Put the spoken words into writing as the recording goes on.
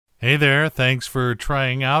Hey there, thanks for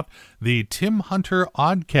trying out the Tim Hunter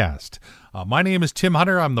Oddcast. My name is Tim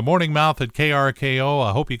Hunter. I'm the morning mouth at KRKO.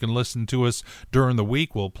 I hope you can listen to us during the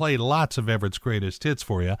week. We'll play lots of Everett's greatest hits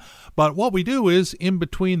for you. But what we do is, in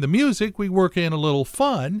between the music, we work in a little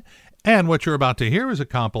fun. And what you're about to hear is a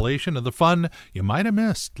compilation of the fun you might have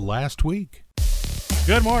missed last week.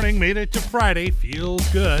 Good morning. Made it to Friday. Feels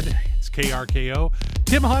good. It's KRKO.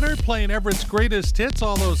 Tim Hunter playing Everett's greatest hits,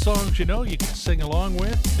 all those songs you know you can sing along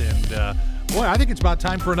with. And, boy, I think it's about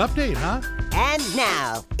time for an update, huh? And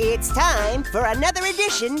now, it's time for another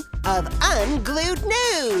edition of Unglued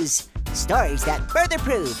News. Stories that further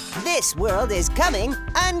prove this world is coming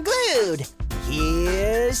unglued.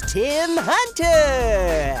 Here's Tim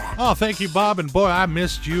Hunter. Oh, thank you, Bob. And boy, I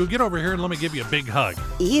missed you. Get over here and let me give you a big hug.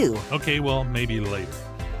 Ew. Okay, well, maybe later.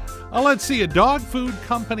 Let's see. A dog food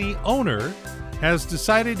company owner has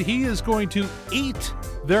decided he is going to eat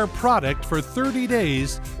their product for 30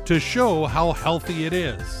 days to show how healthy it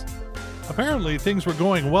is. Apparently, things were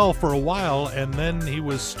going well for a while, and then he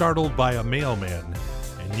was startled by a mailman.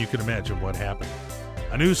 And you can imagine what happened.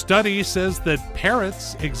 A new study says that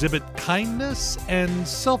parrots exhibit kindness and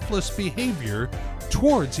selfless behavior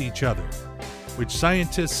towards each other, which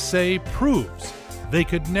scientists say proves they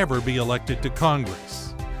could never be elected to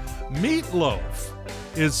Congress. Meatloaf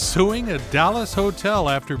is suing a Dallas hotel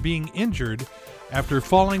after being injured after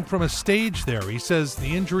falling from a stage there. He says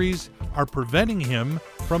the injuries are preventing him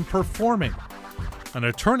from performing. An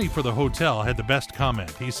attorney for the hotel had the best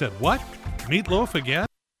comment. He said, "What? Meatloaf again?"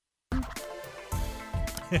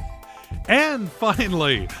 And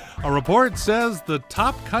finally, a report says the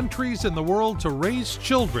top countries in the world to raise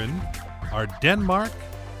children are Denmark,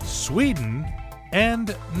 Sweden,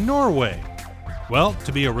 and Norway. Well,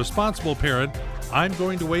 to be a responsible parent, I'm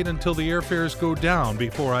going to wait until the airfares go down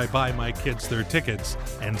before I buy my kids their tickets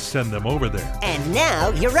and send them over there. And now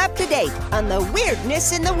you're up to date on the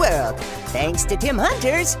weirdness in the world, thanks to Tim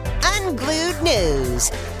Hunter's Unglued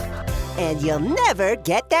News. And you'll never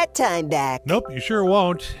get that time back. Nope, you sure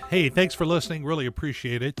won't. Hey, thanks for listening. Really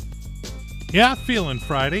appreciate it. Yeah, feeling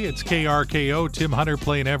Friday. It's KRKO. Tim Hunter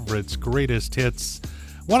playing Everett's greatest hits.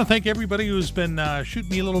 Want to thank everybody who's been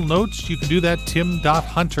shooting me little notes. You can do that,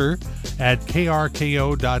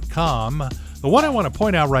 tim.hunter@krko.com. The one I want to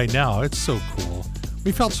point out right now, it's so cool.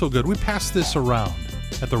 We felt so good. We passed this around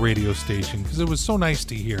at the radio station because it was so nice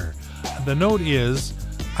to hear. The note is,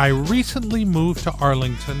 I recently moved to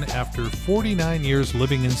Arlington after 49 years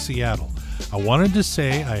living in Seattle. I wanted to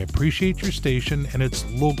say I appreciate your station and its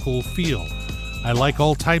local feel. I like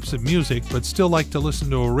all types of music, but still like to listen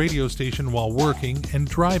to a radio station while working and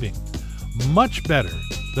driving. Much better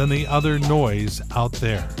than the other noise out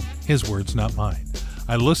there. His words, not mine.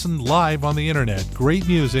 I listened live on the internet. Great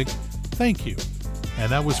music. Thank you.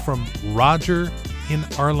 And that was from Roger in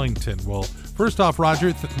Arlington. Well, first off,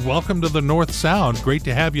 Roger, welcome to the North Sound. Great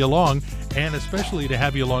to have you along, and especially to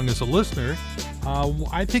have you along as a listener.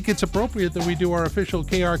 I think it's appropriate that we do our official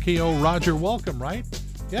KRKO Roger welcome, right?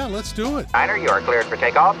 Yeah, let's do it. Niner, you are cleared for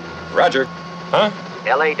takeoff. Roger. Huh?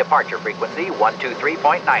 LA departure frequency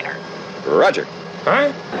 123.9er. Roger.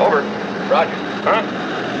 Huh? Over. Roger. Huh?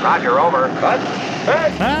 Roger, over. What?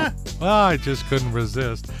 Hey. Huh? Well, I just couldn't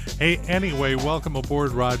resist. Hey, anyway, welcome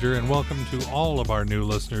aboard, Roger, and welcome to all of our new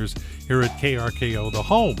listeners here at KRKO, the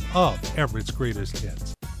home of Everett's greatest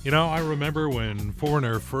hits. You know, I remember when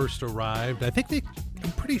Foreigner first arrived. I'm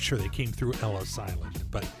pretty sure they came through Ellis Island,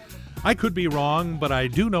 but I could be wrong, but I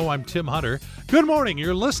do know I'm Tim Hunter. Good morning.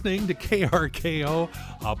 You're listening to KRKO,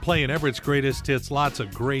 playing Everett's greatest hits. Lots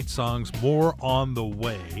of great songs. More on the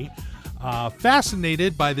way.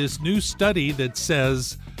 Fascinated by this new study that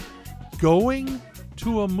says going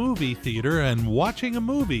to a movie theater and watching a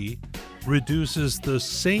movie reduces the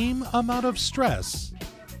same amount of stress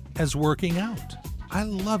as working out. I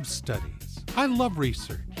love studies. I love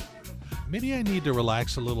research. Maybe I need to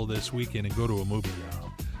relax a little this weekend and go to a movie.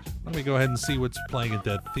 Let me go ahead and see what's playing at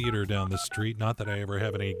that theater down the street. Not that I ever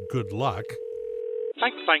have any good luck.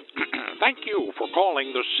 Thank you for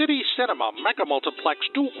calling the City Cinema Mega Multiplex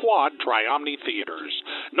 2-Quad Tri-Omni Theaters,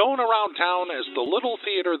 known around town as the little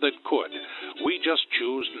theater that could. We just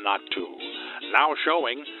choose not to. Now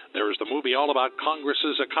showing, there's the movie all about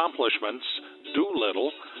Congress's accomplishments,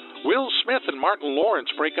 Doolittle. Will Smith and Martin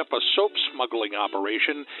Lawrence break up a soap smuggling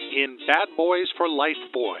operation in Bad Boys for Life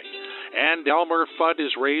Boy. And Elmer Fudd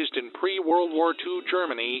is raised in pre-World War II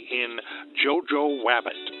Germany in Jojo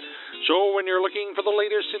Rabbit. So when you're looking for the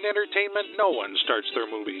latest in entertainment, no one starts their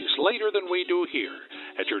movies later than we do here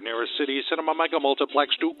at your nearest City Cinema Mega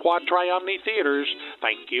Multiplex 2-Quad Tri-Omni Theaters.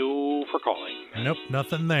 Thank you for calling. Nope,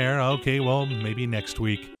 nothing there. Okay, well, maybe next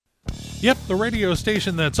week. Yep, the radio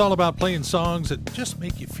station that's all about playing songs that just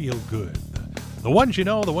make you feel good. The ones you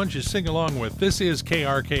know, the ones you sing along with. This is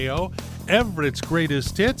KRKO, Everett's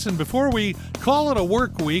Greatest Hits. And before we call it a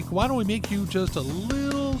work week, why don't we make you just a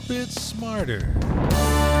little bit smarter?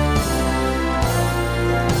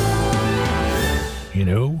 You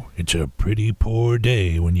know, it's a pretty poor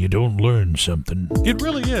day when you don't learn something. It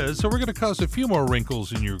really is. So we're going to cause a few more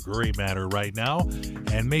wrinkles in your gray matter right now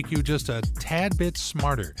and make you just a tad bit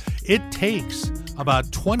smarter. It takes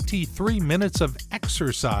about 23 minutes of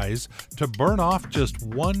exercise to burn off just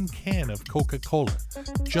 1 can of Coca-Cola,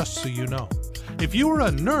 just so you know. If you were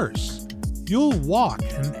a nurse, you'll walk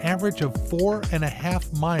an average of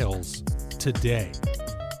 4.5 miles today.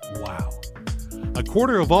 Wow. A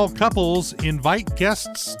quarter of all couples invite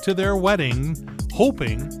guests to their wedding,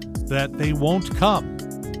 hoping that they won't come.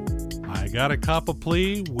 I got a cop a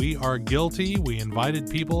plea. We are guilty. We invited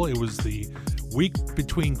people. It was the week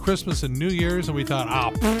between Christmas and New Year's, and we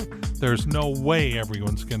thought, there's no way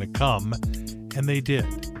everyone's going to come. And they did.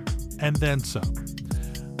 And then some.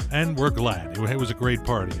 And we're glad. It was a great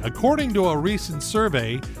party. According to a recent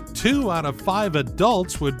survey, 2 out of 5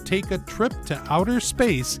 adults would take a trip to outer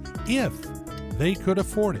space if they could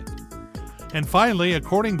afford it. And finally,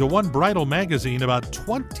 according to one bridal magazine, about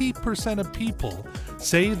 20% of people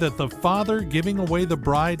say that the father giving away the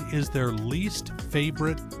bride is their least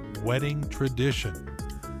favorite wedding tradition.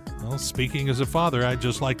 Well, speaking as a father, I'd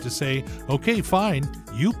just like to say, okay, fine,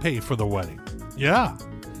 you pay for the wedding. Yeah.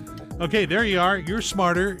 Okay, there you are. You're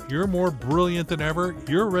smarter. You're more brilliant than ever.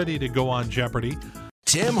 You're ready to go on Jeopardy!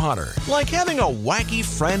 Tim Hunter, like having a wacky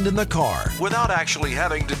friend in the car without actually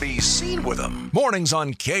having to be seen with him. Mornings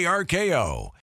on KRKO.